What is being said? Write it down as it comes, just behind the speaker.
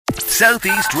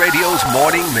Southeast Radio's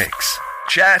morning mix.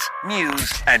 Chat,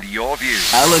 news and your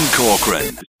views. Alan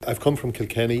Corcoran. I've come from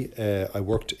Kilkenny. I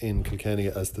worked in Kilkenny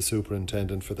as the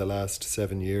superintendent for the last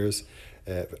 7 years.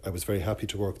 I was very happy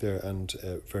to work there and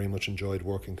very much enjoyed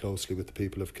working closely with the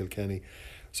people of Kilkenny.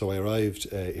 So I arrived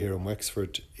here in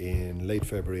Wexford in late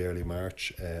February, early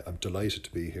March. I'm delighted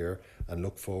to be here and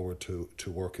look forward to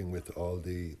working with all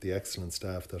the excellent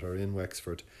staff that are in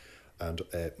Wexford and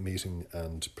meeting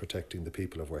and protecting the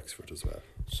people of Wexford as well.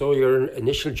 So your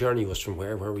initial journey was from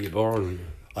where? Where were you born?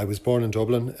 I was born in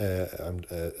Dublin. I'm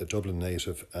a Dublin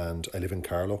native and I live in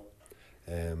Carlow.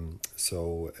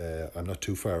 So I'm not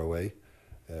too far away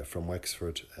from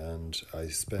Wexford, and I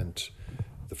spent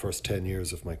the first 10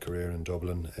 years of my career in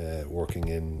Dublin working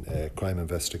in crime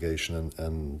investigation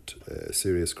and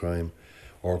serious crime,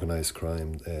 organised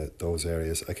crime, those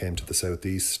areas. I came to the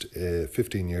southeast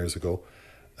 15 years ago,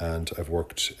 and I've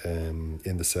worked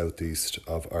in the southeast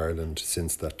of Ireland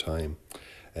since that time.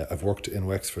 I've worked in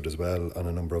Wexford as well on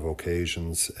a number of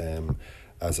occasions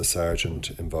as a sergeant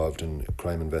involved in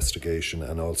crime investigation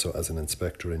and also as an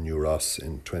inspector in New Ross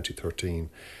in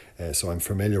 2013. So I'm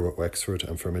familiar with Wexford,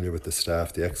 I'm familiar with the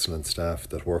staff, the excellent staff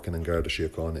that work in Garda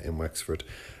Síochána in Wexford,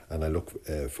 and I look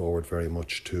forward very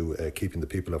much to keeping the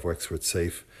people of Wexford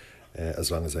safe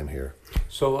as long as I'm here.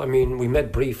 So, I mean, we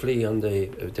met briefly on the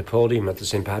podium at the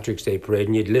St. Patrick's Day Parade,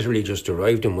 and you'd literally just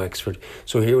arrived in Wexford.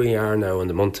 So here we are now in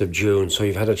the month of June, so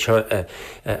you've had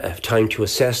a time to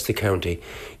assess the county.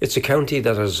 It's a county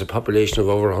that has a population of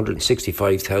over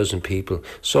 165,000 people,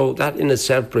 so that in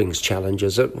itself brings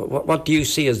challenges. What do you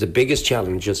see as the biggest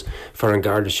challenges for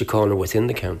Garda Síochána within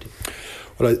the county?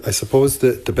 Well, I suppose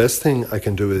the best thing I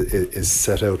can do is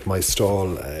set out my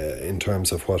stall in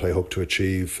terms of what I hope to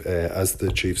achieve as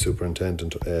the Chief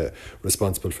Superintendent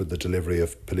responsible for the delivery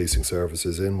of policing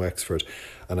services in Wexford.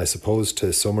 And I suppose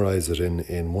to summarise it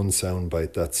in one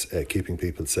soundbite, that's keeping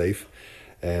people safe.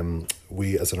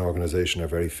 We as an organisation are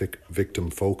very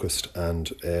victim focused,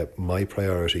 and my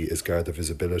priority is Garda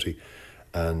visibility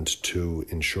and to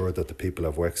ensure that the people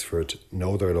of Wexford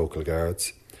know their local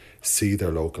guards, see their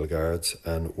local guards,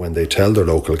 and when they tell their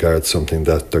local guards something,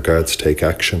 that their guards take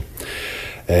action.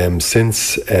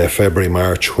 Since February,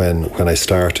 March, when I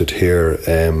started here,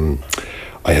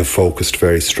 I have focused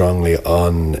very strongly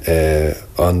on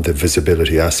the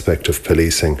visibility aspect of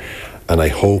policing, and I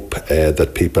hope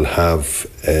that people have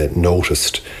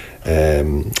noticed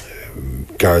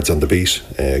guards on the beat,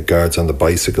 guards on the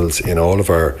bicycles in all of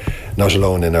our, not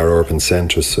alone in our urban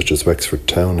centres such as Wexford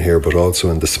town here, but also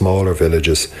in the smaller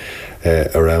villages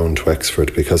around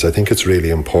Wexford, because I think it's really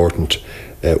important.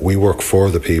 We work for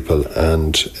the people,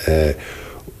 and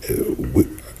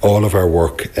all of our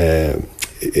work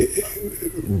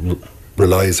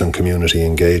relies on community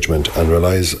engagement and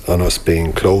relies on us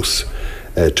being close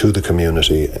to the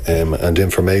community, and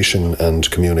information and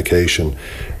communication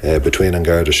between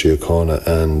Garda Síochána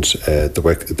and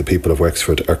the people of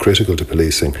Wexford are critical to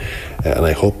policing, and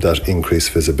I hope that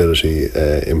increased visibility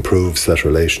improves that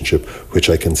relationship, which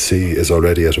I can see is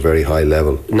already at a very high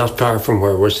level. Not far from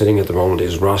where we're sitting at the moment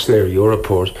is Rosslare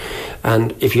Europort,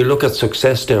 and if you look at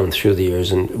success down through the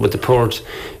years, and with the port,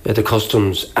 the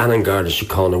customs and Garda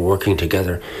Síochána working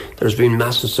together, there's been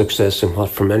massive success in what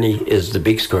for many is the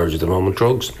big scourge at the moment,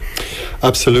 drugs.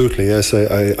 Absolutely, yes.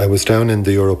 I was down in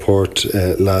the Europort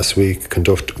last week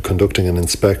conducting an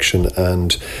inspection,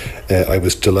 and I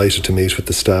was delighted to meet with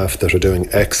the staff that are doing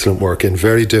excellent work in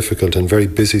very difficult and very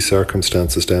busy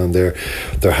circumstances down there.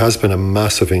 There has been a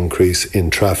massive increase in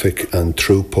traffic and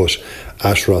throughput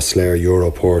at Rosslare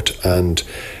Europort, and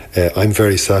I'm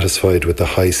very satisfied with the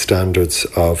high standards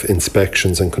of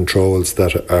inspections and controls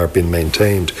that are being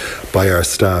maintained by our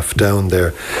staff down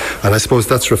there. And I suppose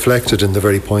that's reflected in the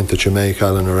very point that you make,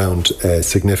 Alan, around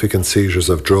significant seizures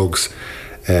of drugs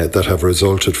that have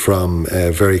resulted from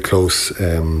very close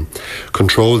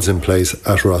controls in place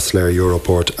at Rosslare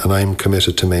Europort. And I'm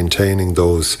committed to maintaining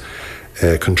those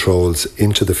controls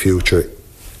into the future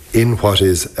in what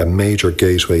is a major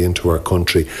gateway into our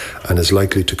country and is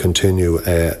likely to continue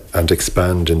and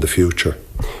expand in the future.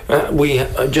 We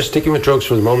just sticking with drugs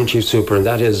for the moment, Chief Super, and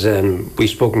that is we've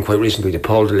spoken quite recently to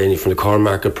Paul Delaney from the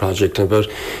Cornmarket Project about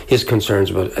his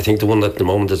concerns about, I think the one at the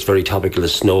moment that's very topical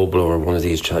is Snowblower, one of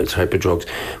these type of drugs.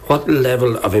 What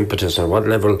level of impetus and what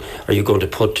level are you going to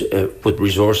put with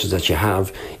resources that you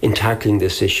have in tackling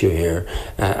this issue here?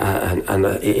 And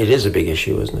it is a big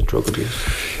issue, isn't it, drug abuse?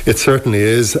 It certainly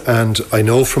is, and I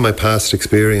know from my past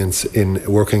experience in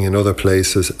working in other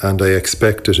places, and I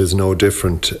expect it is no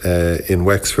different in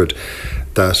Wexford,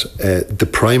 that the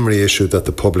primary issue that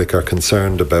the public are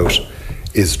concerned about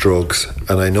is drugs.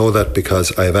 And I know that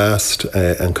because I've asked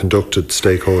and conducted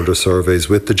stakeholder surveys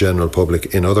with the general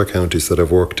public in other counties that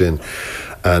I've worked in.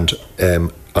 And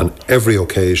on every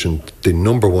occasion, the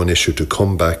number one issue to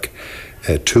come back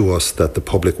to us that the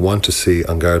public want to see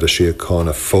on Garda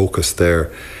Síochána focus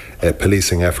their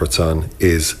policing efforts on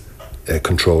is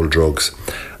controlled drugs.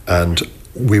 And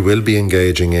we will be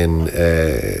engaging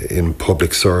in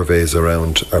public surveys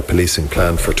around our policing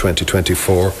plan for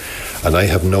 2024, and I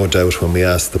have no doubt when we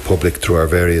ask the public through our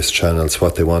various channels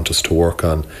what they want us to work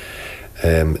on,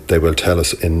 they will tell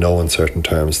us in no uncertain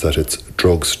terms that it's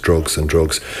drugs, drugs and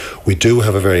drugs. We do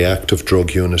have a very active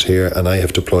drug unit here, and I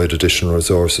have deployed additional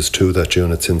resources to that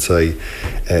unit since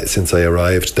I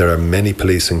arrived. There are many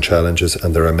policing challenges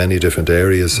and there are many different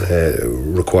areas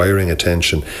requiring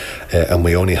attention, and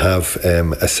we only have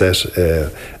a set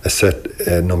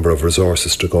number of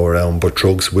resources to go around, but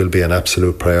drugs will be an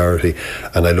absolute priority,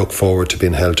 and I look forward to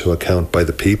being held to account by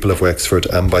the people of Wexford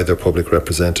and by their public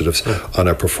representatives on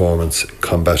our performance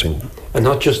combating. And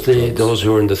not just those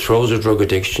who are in the throes of drug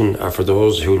addiction, or for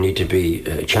those who need to be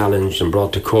challenged and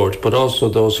brought to court, but also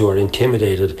those who are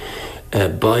intimidated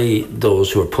by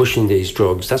those who are pushing these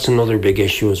drugs. That's another big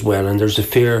issue as well. And there's a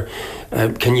fear.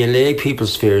 Can you allay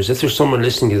people's fears? If there's someone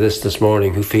listening to this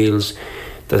morning who feels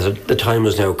that the time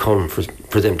has now come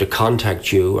for them to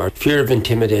contact you, or fear of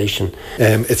intimidation?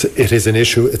 It is an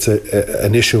issue. It's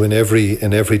an issue in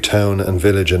every town and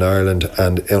village in Ireland,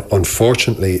 and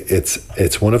unfortunately,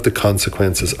 it's one of the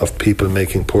consequences of people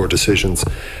making poor decisions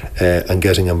and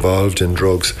getting involved in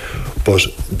drugs. But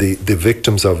the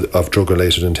victims of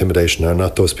drug-related intimidation are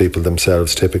not those people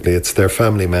themselves. Typically, it's their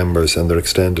family members and their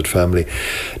extended family.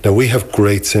 Now, we have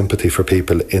great sympathy for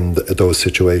people in those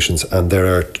situations, and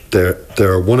there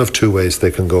are one of two ways they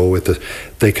can go with it.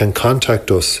 They can contact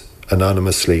us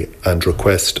anonymously and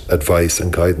request advice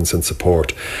and guidance and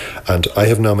support. And I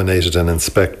have nominated an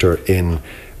inspector in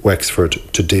Wexford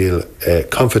to deal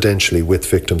confidentially with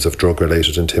victims of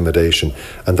drug-related intimidation,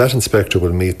 and that inspector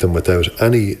will meet them without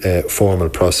any formal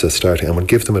process starting, and will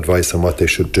give them advice on what they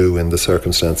should do in the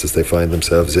circumstances they find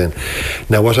themselves in.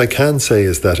 Now, what I can say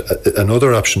is that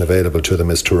another option available to them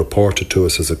is to report it to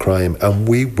us as a crime, and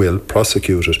we will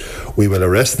prosecute it. We will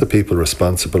arrest the people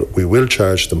responsible, we will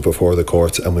charge them before the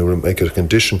courts, and we will make it a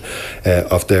condition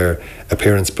of their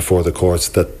appearance before the courts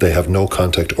that they have no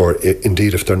contact, or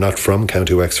indeed if they're not from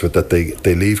County Wexford, that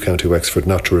they leave County Wexford,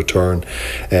 not to return.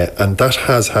 And that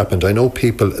has happened. I know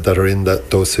people that are in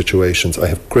those situations. I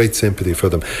have great sympathy for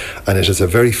them, and it is a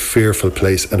very fearful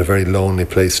place and a very lonely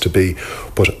place to be.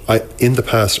 But in the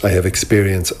past I have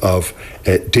experience of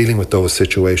dealing with those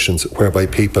situations whereby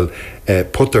people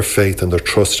put their faith and their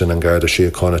trust in Garda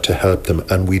Síochána to help them,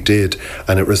 and we did,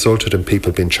 and it resulted in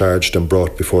people being charged and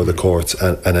brought before the courts,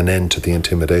 and an end to the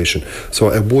intimidation. So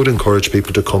I would encourage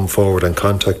people to come forward and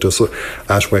contact us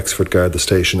at Wexford Garda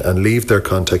Station and leave their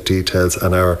contact details,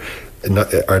 and our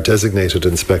designated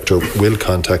inspector will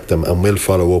contact them and will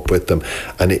follow up with them,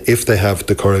 and if they have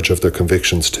the courage of their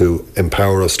convictions to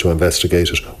empower us to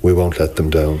investigate it, we won't let them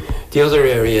down. The other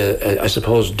area, I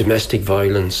suppose, domestic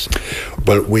violence.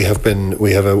 Well, we have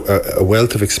a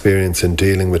wealth of experience in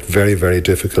dealing with very, very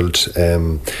difficult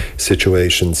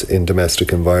situations in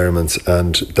domestic environments,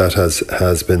 and that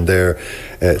has been there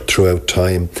throughout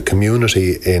time. The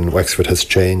community in Wexford has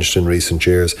changed in recent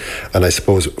years, and I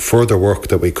suppose further work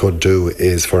that we could do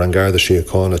is for Garda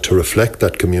Síochána to reflect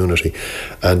that community,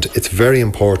 and it's very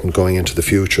important going into the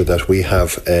future that we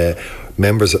have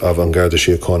members of Garda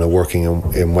Síochána working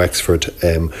in Wexford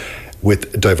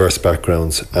with diverse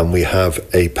backgrounds, and we have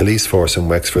a police force in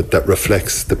Wexford that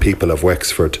reflects the people of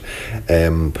Wexford.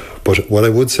 But what I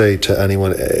would say to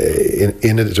anyone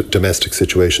in a domestic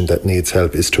situation that needs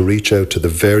help is to reach out to the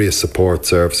various support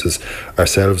services,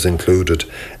 ourselves included,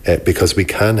 because we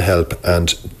can help, and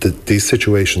these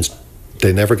situations,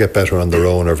 they never get better on their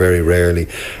own, or very rarely,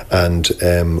 and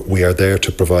we are there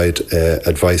to provide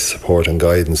advice, support and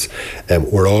guidance.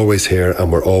 We're always here,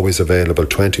 and we're always available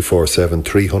 24/7,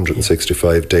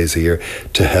 365 days a year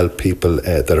to help people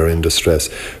that are in distress.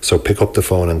 So pick up the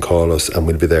phone and call us, and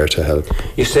we'll be there to help.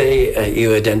 You say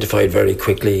you identified very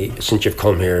quickly, since you've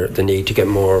come here, the need to get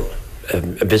more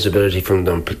visibility from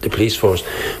the police force,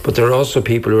 but there are also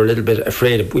people who are a little bit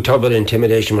afraid. We talk about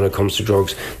intimidation when it comes to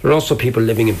drugs. There are also people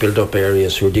living in built-up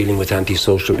areas who are dealing with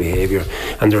antisocial behaviour,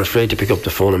 and they're afraid to pick up the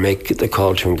phone and make the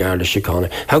call to Garda Síochána.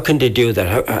 How can they do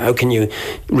that? How can you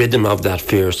rid them of that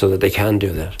fear so that they can do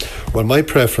that? Well, my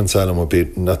preference, Alan, would be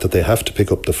not that they have to pick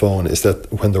up the phone, is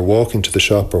that when they're walking to the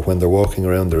shop or when they're walking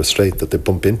around their estate, that they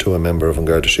bump into a member of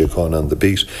Garda Síochána on the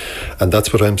beat, and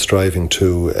that's what I'm striving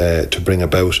to bring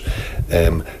about.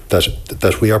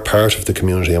 that we are part of the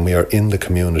community and we are in the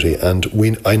community. And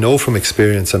I know from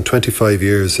experience, I'm 25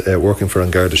 years working for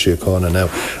An Garda Síochána now,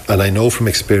 and I know from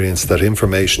experience that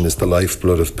information is the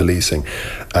lifeblood of policing.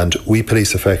 And we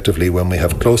police effectively when we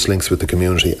have close links with the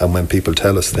community and when people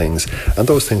tell us things, and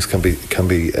those things can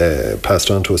be passed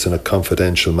on to us in a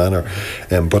confidential manner.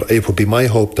 But it would be my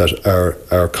hope that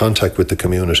our contact with the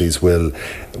communities will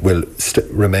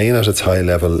remain at its high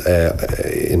level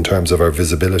in terms of our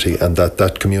visibility, and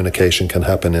that communication can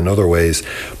happen in other ways.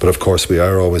 But of course we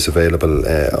are always available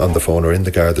on the phone or in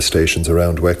the Garda stations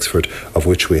around Wexford, of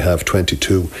which we have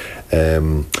 22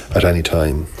 at any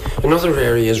time. Another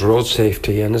area is road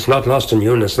safety, and it's not lost on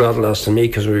you and it's not lost on me,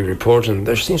 because we report, and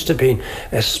there seems to be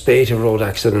a spate of road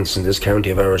accidents in this county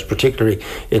of ours, particularly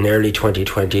in early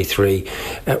 2023.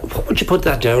 What would you put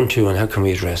that down to, and how can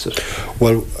we address it?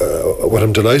 Well, what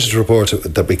I'm delighted to report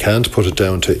that we can't put it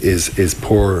down to is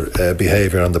poor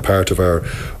behaviour on the part of our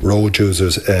road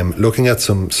users. Looking at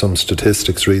some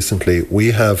statistics recently,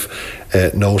 we have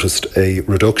noticed a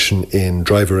reduction in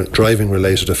driving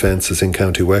related offences in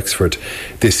County Wexford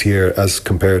this year as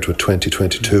compared with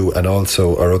 2022, and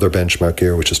also our other benchmark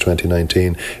year, which is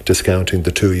 2019, discounting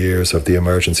the 2 years of the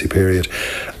emergency period.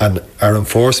 And our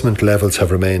enforcement levels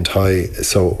have remained high.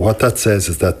 So what that says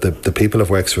is that the people of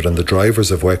Wexford and the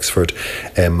drivers of Wexford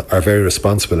are very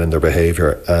responsible in their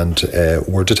behaviour, and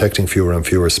we're detecting fewer and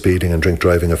fewer speeding and drink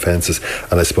driving offences,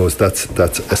 and I suppose that's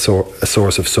a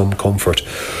source of some comfort.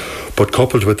 But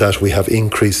coupled with that, we have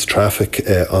increased traffic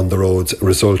on the roads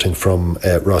resulting from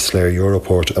Rosslare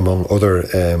Europort, among other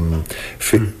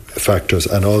factors.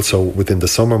 And also within the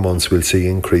summer months, we'll see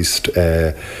increased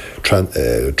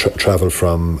travel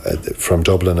from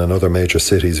Dublin and other major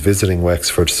cities visiting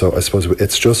Wexford. So I suppose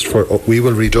it's just we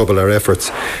will redouble our efforts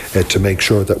to make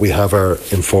sure that we have our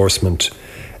enforcement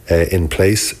in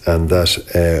place, and that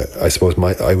I suppose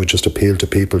I would just appeal to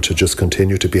people to just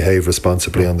continue to behave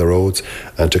responsibly on the roads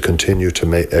and to continue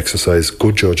to exercise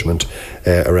good judgment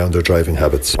around their driving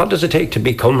habits. What does it take to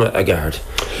become a guard?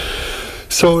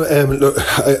 So, look,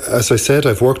 as I said,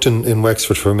 I've worked in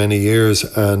Wexford for many years,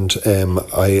 and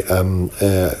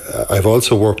I've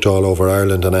also worked all over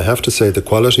Ireland, and I have to say the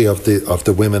quality of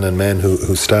the women and men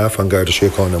who staff on Garda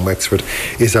Síochána in Wexford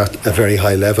is at a very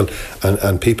high level,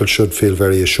 and people should feel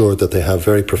very assured that they have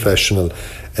very professional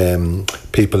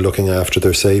people looking after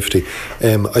their safety.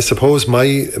 I suppose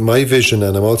my vision,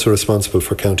 and I'm also responsible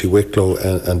for County Wicklow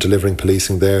and delivering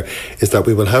policing there, is that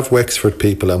we will have Wexford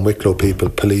people and Wicklow people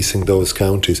policing those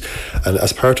counties. And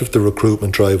as part of the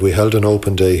recruitment drive, we held an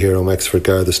open day here on Wexford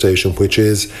Garda Station, which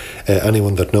is,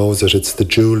 anyone that knows it, it's the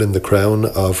jewel in the crown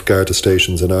of Garda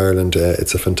stations in Ireland.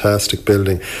 It's a fantastic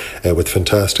building with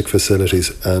fantastic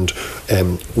facilities, and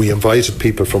we invited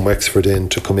people from Wexford in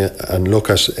to come in and look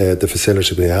at the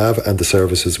facility we have and the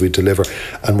services we deliver,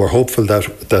 and we're hopeful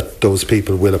that those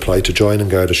people will apply to join in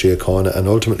Garda Síochána, and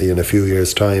ultimately in a few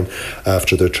years' time,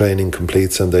 after their training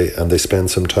completes and they spend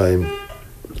some time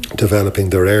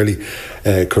developing their early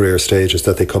career stages,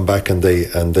 that they come back and they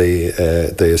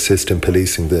assist in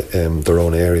policing their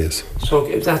own areas. So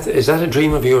is that a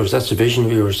dream of yours? That's a vision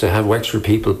of yours, to have Wexford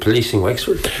people policing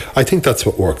Wexford? I think that's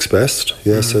what works best.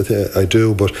 Yes, I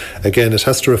do. But again, it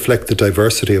has to reflect the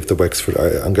diversity of the Wexford.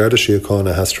 An Garda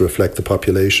Síochána has to reflect the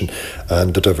population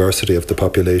and the diversity of the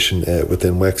population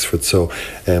within Wexford. So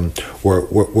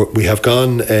we have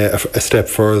gone a step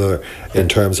further in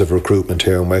terms of recruitment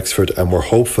here in Wexford, and we're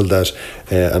hopeful that,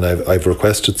 and I've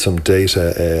requested some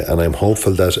data, and I'm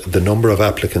hopeful that the number of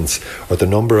applicants or the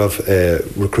number of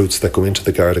recruits that go into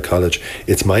the Garda College,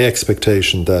 it's my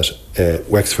expectation that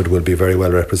Wexford will be very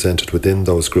well represented within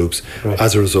those groups, right,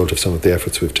 as a result of some of the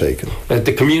efforts we've taken.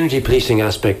 The community policing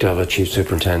aspect of it, Chief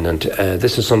Superintendent,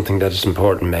 this is something that is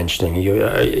important mentioning.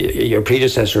 Your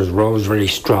predecessors were always really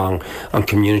strong on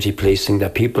community policing,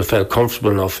 that people felt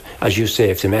comfortable enough, as you say,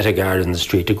 if they met a guard in the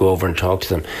street, to go over and talk to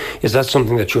them. Is that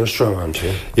something that you're strong on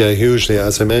too? Yeah, hugely.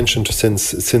 As I mentioned,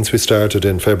 since we started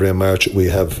in February and March,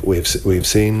 we've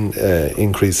seen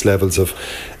increased levels of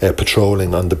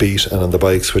patrolling on the beat and on the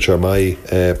bikes, which are my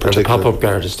particular... And the pop-up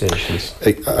Garda stations.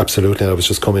 Absolutely, I was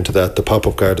just coming to that. The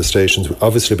pop-up Garda stations,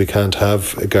 obviously we can't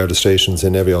have Garda stations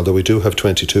in every, although we do have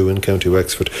 22 in County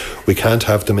Wexford, we can't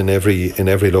have them in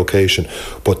every location.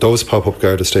 But those pop-up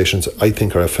Garda stations, I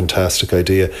think, are a fantastic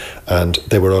idea, and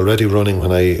they were already running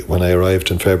when I arrived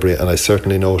in February, and I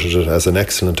certainly noted it as an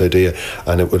excellent idea,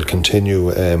 and it will continue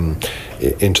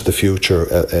into the future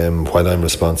while I'm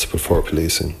responsible for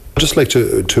policing. I'd just like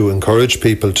to encourage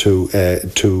people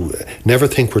to never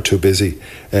think we're too busy.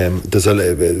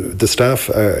 The staff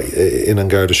in An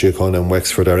Garda Síochána and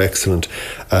Wexford are excellent,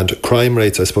 and crime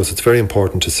rates, I suppose it's very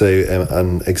important to say,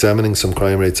 and examining some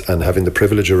crime rates and having the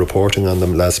privilege of reporting on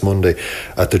them last Monday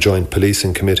at the Joint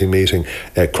Policing Committee meeting,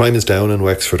 crime is down in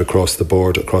Wexford across the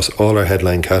board, across all our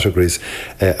headline categories,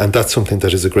 and that's something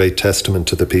that is a great testament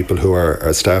to the people who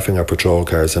are staffing our patrol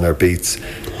cars and our beats.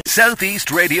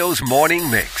 Southeast Radio's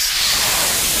morning mix.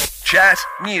 Chat,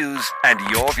 news and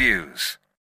your views.